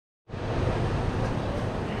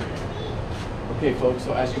Okay folks,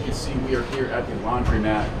 so as you can see, we are here at the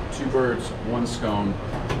laundromat. 2 birds, 1 scone.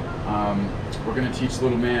 We're gonna teach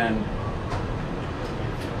little man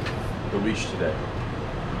the leash today,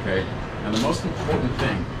 okay? Now the most important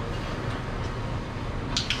thing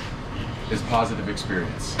is positive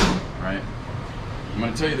experience, right? I'm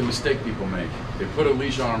gonna tell you the mistake people make. They put a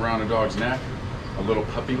leash on around a dog's neck, a little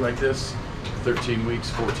puppy like this, 13 weeks,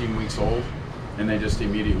 14 weeks old, and they just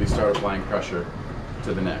immediately start applying pressure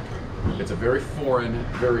to the neck. It's a very foreign,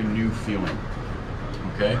 very new feeling,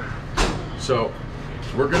 okay? So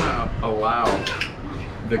we're gonna allow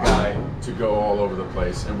the guy to go all over the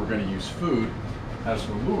place, and we're gonna use food as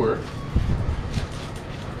the lure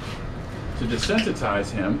to desensitize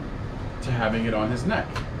him to having it on his neck.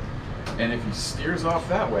 And if he steers off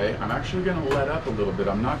that way, I'm actually gonna let up a little bit.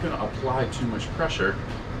 I'm not gonna apply too much pressure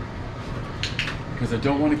because I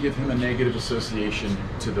don't wanna give him a negative association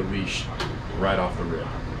to the leash right off the rip.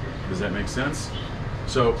 Does that make sense?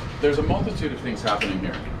 So there's a multitude of things happening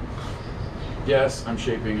here. Yes, I'm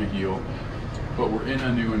shaping a heel, but we're in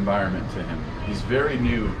a new environment to him. He's very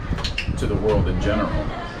new to the world in general.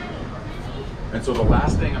 And so the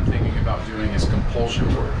last thing I'm thinking about doing is compulsion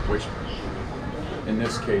work, which in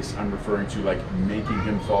this case, I'm referring to like making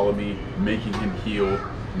him follow me, making him heel,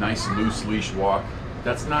 nice loose leash walk.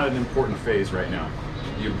 That's not an important phase right now.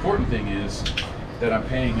 The important thing is that I'm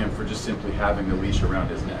paying him for just simply having the leash around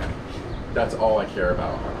his neck. That's all I care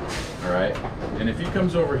about, all right? And if he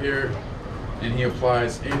comes over here and he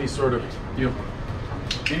applies any sort of,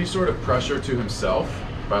 any sort of pressure to himself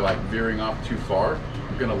by like veering off too far,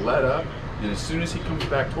 I'm gonna let up, and as soon as he comes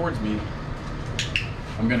back towards me,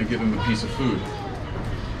 I'm gonna give him a piece of food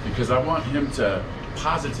because I want him to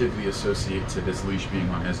positively associate to this leash being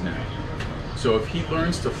on his neck. So if he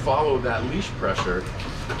learns to follow that leash pressure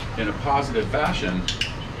in a positive fashion,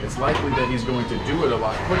 it's likely that he's going to do it a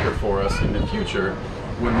lot quicker for us in the future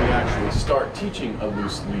when we actually start teaching a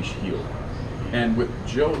loose leash heel. And with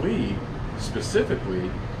Jolie specifically,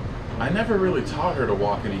 I never really taught her to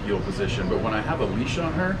walk in a heel position, but when I have a leash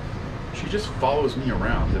on her, she just follows me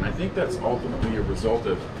around. And I think that's ultimately a result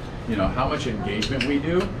of, how much engagement we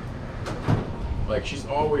do. Like, she's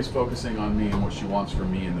always focusing on me and what she wants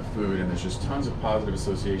from me and the food, and there's just tons of positive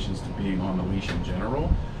associations to being on the leash in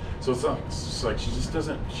general. So it's just like she's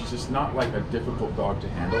just not like a difficult dog to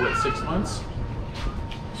handle at 6 months.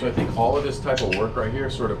 So I think all of this type of work right here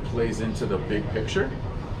sort of plays into the big picture,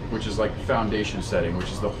 which is like foundation setting,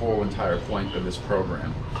 which is the whole entire point of this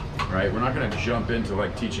program, right? We're not gonna jump into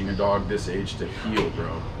like teaching a dog this age to heel,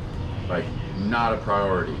 bro. Like, not a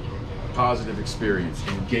priority. Positive experience,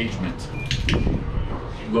 engagement,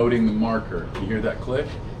 loading the marker. You hear that click?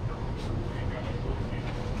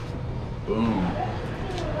 Boom.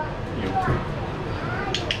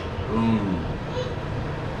 Boom.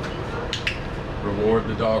 Reward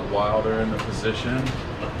the dog while they're in the position.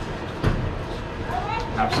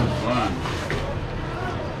 Have some fun.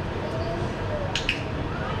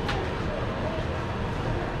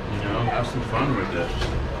 Have some fun with it.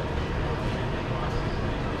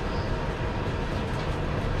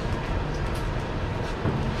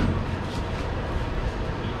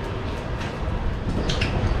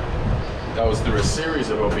 That was through a series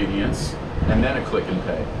of obedience and then a click and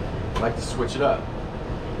pay. I like to switch it up.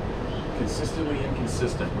 Consistently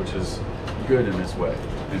inconsistent, which is good in this way,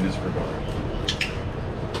 in this regard.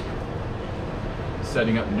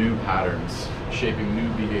 Setting up new patterns, shaping new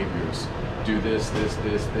behaviors. Do this, this,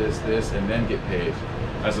 this, this, this, and then get paid,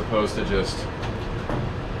 as opposed to just,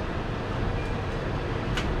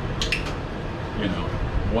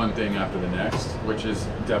 one thing after the next, which is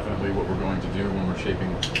definitely what we're going to do when we're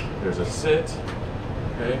shaping. There's a sit,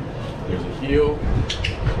 okay? There's a heel,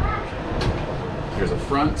 here's a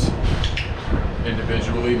front,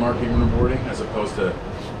 individually marking and rewarding, as opposed to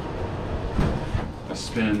a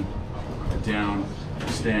spin, a down, a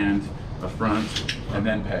stand, a front, and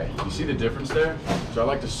then pay. You see the difference there? So I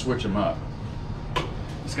like to switch them up.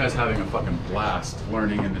 This guy's having a fucking blast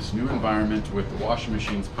learning in this new environment with the washing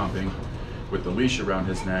machines pumping, with the leash around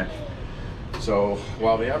his neck. So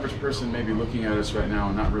while the average person may be looking at us right now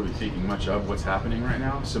and not really thinking much of what's happening right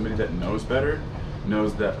now, somebody that knows better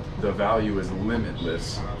knows that the value is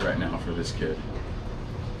limitless right now for this kid.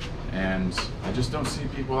 And I just don't see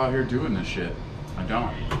people out here doing this shit. I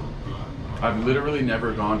don't. I've literally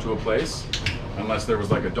never gone to a place, unless there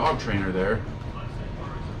was like a dog trainer there,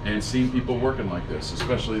 and seen people working like this,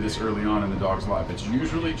 especially this early on in the dog's life. It's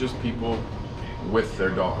usually just people with their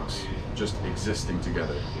dogs, just existing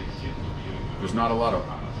together. There's not a lot of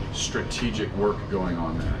strategic work going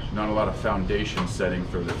on there, not a lot of foundation setting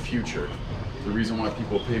for the future. The reason why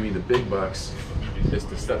people pay me the big bucks is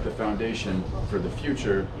to set the foundation for the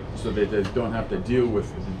future so that they don't have to deal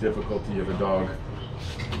with the difficulty of a dog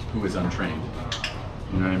who is untrained.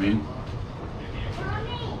 You know what I mean?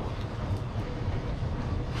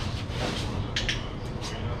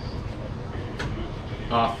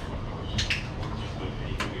 Off.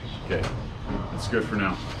 Okay, that's good for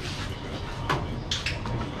now.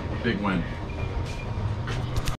 Big win.